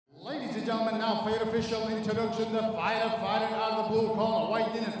and gentlemen, now for your official introduction, the fighter fighting out of the blue corner,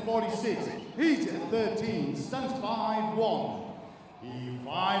 weighing in at 46. He's 13, stands 5'1". He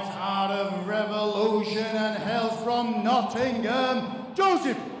fights out of Revolution and hails from Nottingham,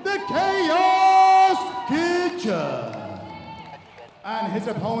 Joseph the Chaos Kitchen. And his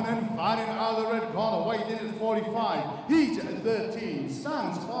opponent fighting out of the red corner, weighing in at 45. He's 13,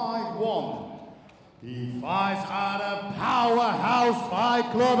 stands 5'1". He fights out of Powerhouse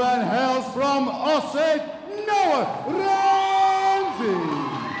Fight Club and hails from Osset, Noah Ramsey.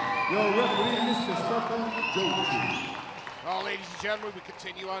 Your referee, Mr. Stefan Joji. Well, ladies and gentlemen, we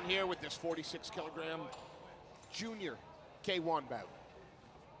continue on here with this 46-kilogram junior K1 bout.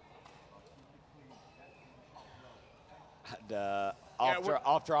 And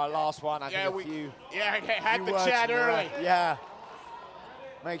after our last one, I think I had the chat early. Yeah.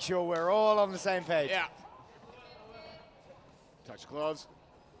 Make sure we're all on the same page. Yeah. Touch gloves.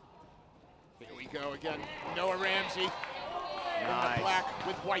 Here we go again. Noah Ramsey in the black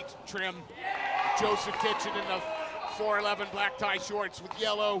with white trim. Joseph Kitchen in the 4'11" black tie shorts with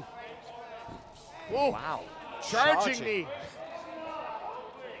yellow. Whoa. Wow. Charging knee.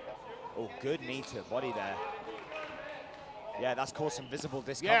 Oh, good knee to the body there. Yeah, that's caused some visible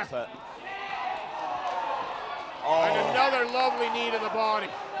discomfort. Yeah. Oh. And another lovely knee to the body.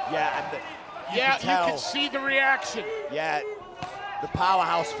 Yeah, and you can see the reaction. Yeah, the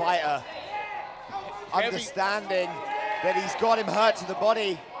powerhouse fighter understanding that he's got him hurt to the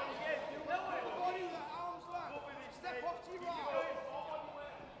body.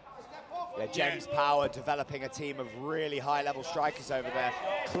 Yeah, James Power developing a team of really high-level strikers over there,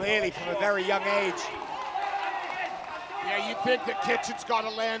 clearly from a very young age. Yeah, you think that Kitchen's got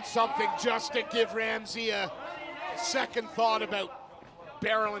to land something just to give Ramsey a second thought about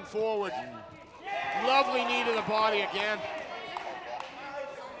barreling forward. Lovely knee to the body again.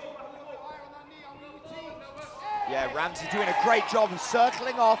 Yeah, Ramsey doing a great job of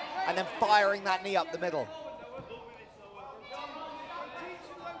circling off and then firing that knee up the middle.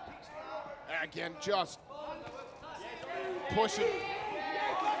 Again, just pushing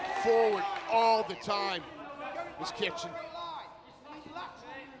forward all the time is Kitchen.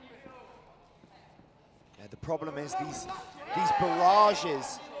 Yeah, the problem is these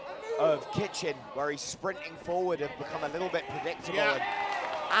barrages of Kitchen where he's sprinting forward have become a little bit predictable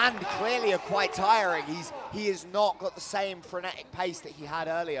and clearly are quite tiring. He has not got the same frenetic pace that he had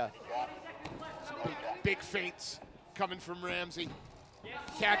earlier. Some big feints coming from Ramsey.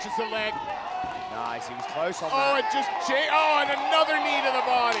 Catches the leg. Nice, he was close on that. And another knee to the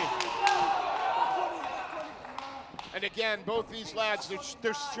body. And again, both these lads,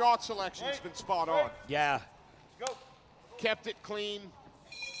 their shot selection's been spot on. Yeah. Kept it clean.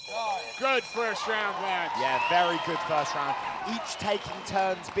 Good first round, lads. Yeah, very good first round. Each taking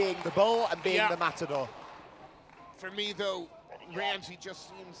turns being the bull and being the matador. For me, though, Ramsey just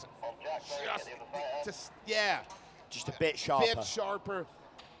seems just a bit sharper.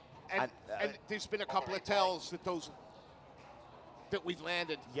 And there's been a couple of tells that we've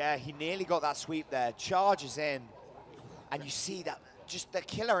landed. Yeah, he nearly got that sweep there. Charges in, and you see that just the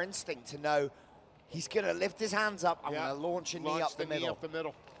killer instinct to know he's going to lift his hands up. I'm going to launch a knee up the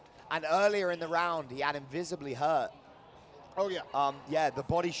middle. And earlier in the round, he had him visibly hurt. Oh, yeah. Yeah, the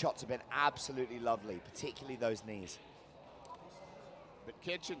body shots have been absolutely lovely, particularly those knees. But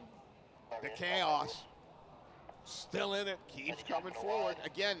Kitchen, the chaos, still in it, keeps coming forward.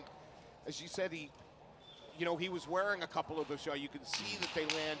 Again, as you said, he was wearing a couple of those. You can see that they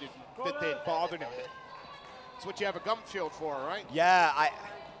landed, that they bothered him. That's what you have a gum shield for, right? Yeah,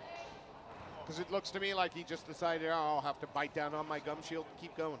 because it looks to me like he just decided, oh, I'll have to bite down on my gum shield and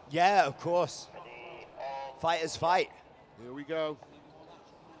keep going. Yeah, of course. Fighters fight. Here we go.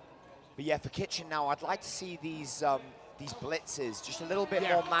 But yeah, for Kitchen now, I'd like to see these blitzes just a little bit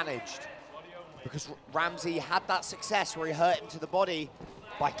more managed. Because Ramsey had that success where he hurt him to the body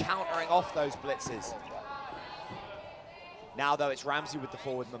by countering off those blitzes. Now, though, it's Ramsey with the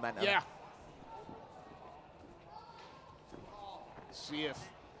forward momentum. Yeah. See if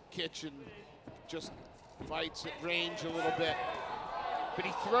Kitchen just fights at range a little bit. But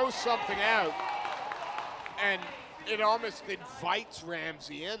he throws something out, and it almost invites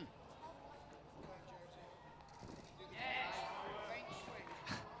Ramsey in.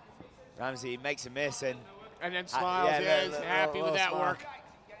 Ramsey makes a miss and then smiles. He's happy with that work.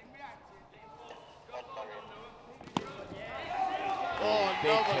 Oh,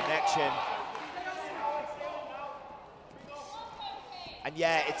 big connection. And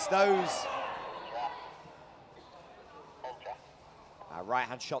yeah, it's those. Right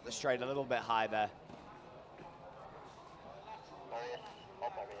hand shot the straight a little bit high there.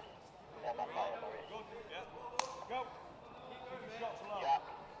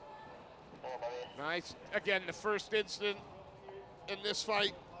 Nice. Again, the first incident in this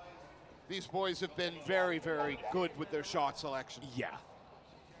fight. These boys have been very, very good with their shot selection. Yeah.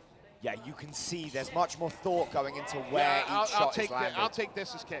 Yeah, you can see there's much more thought going into where each shot is landed. I'll take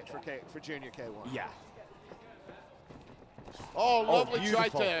this as for Junior K1. Yeah. Oh, lovely.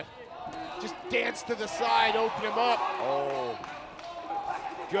 Beautiful. Tried to just dance to the side, open him up. Oh.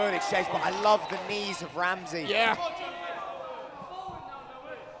 Good exchange, but I love the knees of Ramsey. Yeah.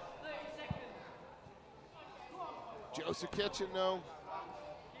 Joseph Kitchen, though,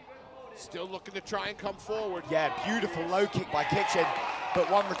 still looking to try and come forward. Yeah, beautiful low kick by Kitchen,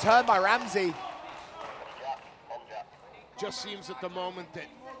 but one return by Ramsey. Just seems at the moment that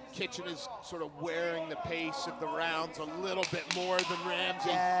Kitchen is sort of wearing the pace of the rounds a little bit more than Ramsey.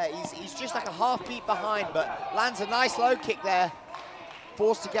 Yeah, he's just like a half beat behind, but lands a nice low kick there.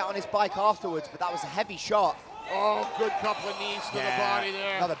 Forced to get on his bike afterwards, but that was a heavy shot. Oh, good couple of knees to the body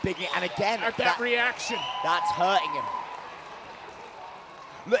there. Another big, and again, At that reaction. That's hurting him.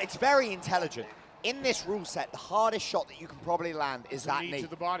 Look, it's very intelligent. In this rule set, the hardest shot that you can probably land is that knee. To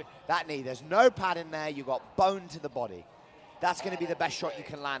the body. That knee, there's no pad in there, you got bone to the body. That's gonna be the best shot you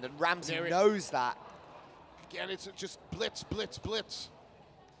can land, and Ramsey knows that. Again, it's just blitz, blitz, blitz.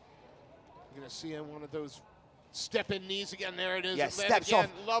 You're gonna see him one of those step-in knees again. There it is. Yeah, steps off,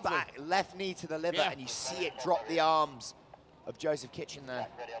 lovely. back, left knee to the liver, and you see it drop the arms of Joseph Kitchen there.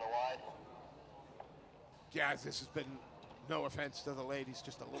 Yeah, this has been, no offense to the ladies,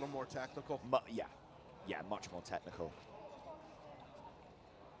 just a little more technical. Yeah, much more technical.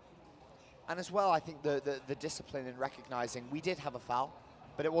 And as well, I think the discipline in recognizing we did have a foul,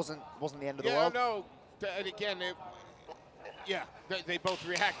 but it wasn't the end of the world. Yeah, no, and again, they both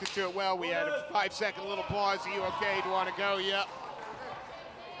reacted to it well. We had a 5-second little pause. Are you okay? Do you want to go? Yep.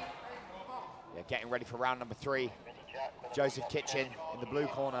 Yeah, getting ready for round number 3. Joseph Kitchen in the blue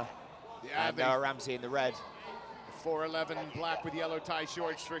corner, and Ramsey in the red. 4'11", black with yellow tie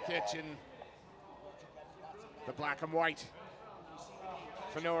shorts for Kitchen. The black and white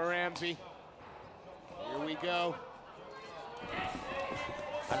for Noah Ramsey. Here we go.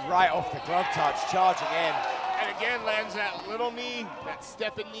 And right off the glove touch, charging in. And again, lands that little knee, that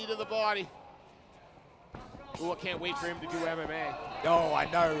stepping knee to the body. Ooh, I can't wait for him to do MMA. Oh, I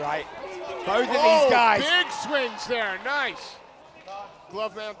know, right? Both of these guys. Big swings there, nice.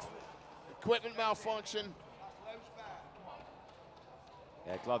 Glove mount, equipment malfunction.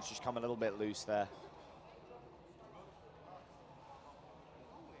 Yeah, gloves just come a little bit loose there.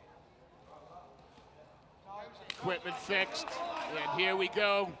 Equipment fixed, and here we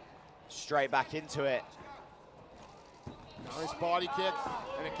go. Straight back into it. Nice body kick,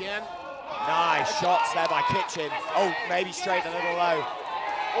 and again. Nice shots there by Kitchen. Oh, maybe straight a little low.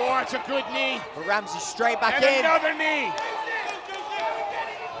 Oh, it's a good knee. But Ramsey straight back and in. Another knee.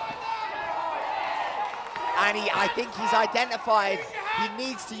 And I think he's identified he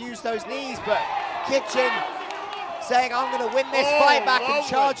needs to use those knees, but Kitchen saying, I'm gonna win this fight back, and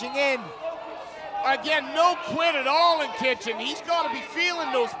charging in. Again, no quit at all in Kitchen. He's got to be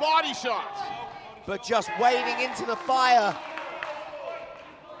feeling those body shots. But just wading into the fire.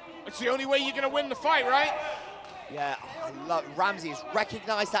 It's the only way you're going to win the fight, right? Yeah, I love Ramsey has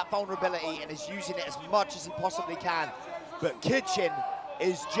recognized that vulnerability and is using it as much as he possibly can. But Kitchen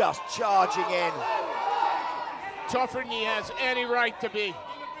is just charging in. Tougher than he has any right to be.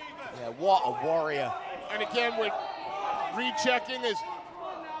 Yeah, what a warrior. And again, we're rechecking his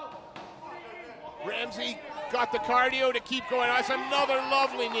Ramsey got the cardio to keep going. That's another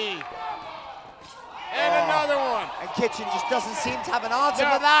lovely knee. And another one. And Kitchen just doesn't seem to have an answer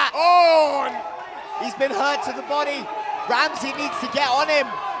for that. Oh! He's been hurt to the body. Ramsey needs to get on him.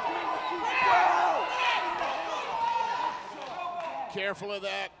 Careful of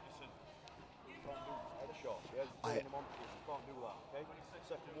that.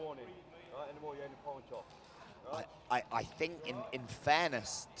 I think in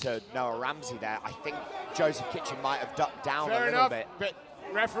fairness to Noah Ramsey there, I think Joseph Kitchen might have ducked down a little bit. But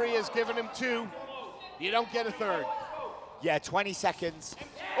referee has given him 2. You don't get a 3rd. Yeah, 20 seconds.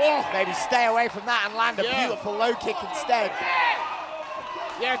 Oh! Maybe stay away from that and land a beautiful low kick instead.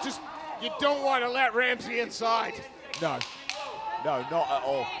 Yeah, just, you don't want to let Ramsey inside. No, not at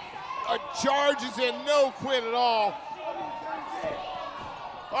all. A charge is in, no quit at all.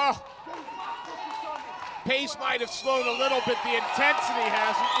 Oh. Pace might have slowed a little bit, the intensity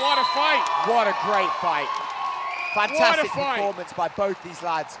hasn't. What a fight. What a great fight. Fantastic performance by both these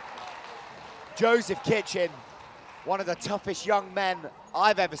lads. Joseph Kitchen, one of the toughest young men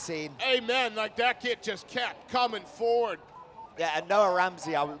I've ever seen. Amen, like that kid just kept coming forward. Yeah, and Noah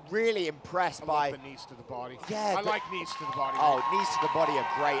Ramsey, I was really impressed by. I love the knees to the body. Yeah, I like knees to the body. Oh, knees to the body are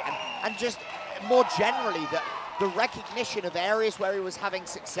great. And just more generally, the recognition of areas where he was having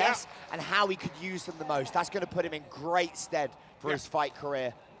success and how he could use them the most. That's going to put him in great stead for his fight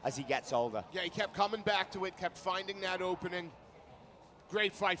career as he gets older. Yeah, he kept coming back to it, kept finding that opening.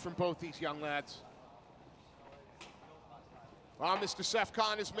 Great fight from both these young lads. Well, Mr.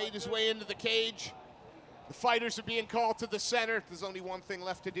 Sefcon has made his way into the cage. The fighters are being called to the center. There's only one thing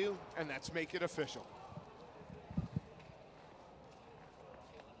left to do, and that's make it official.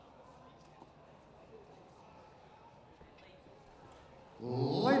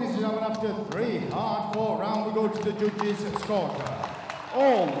 Ladies and gentlemen, after 3 hard-fought rounds, we go to the judges' scorecard.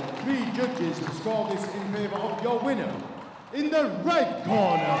 All 3 judges have scored this in favour of your winner. In the red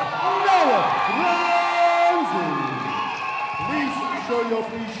corner, Noah Ramsey. Please show your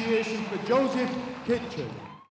appreciation for Joseph Kitchen.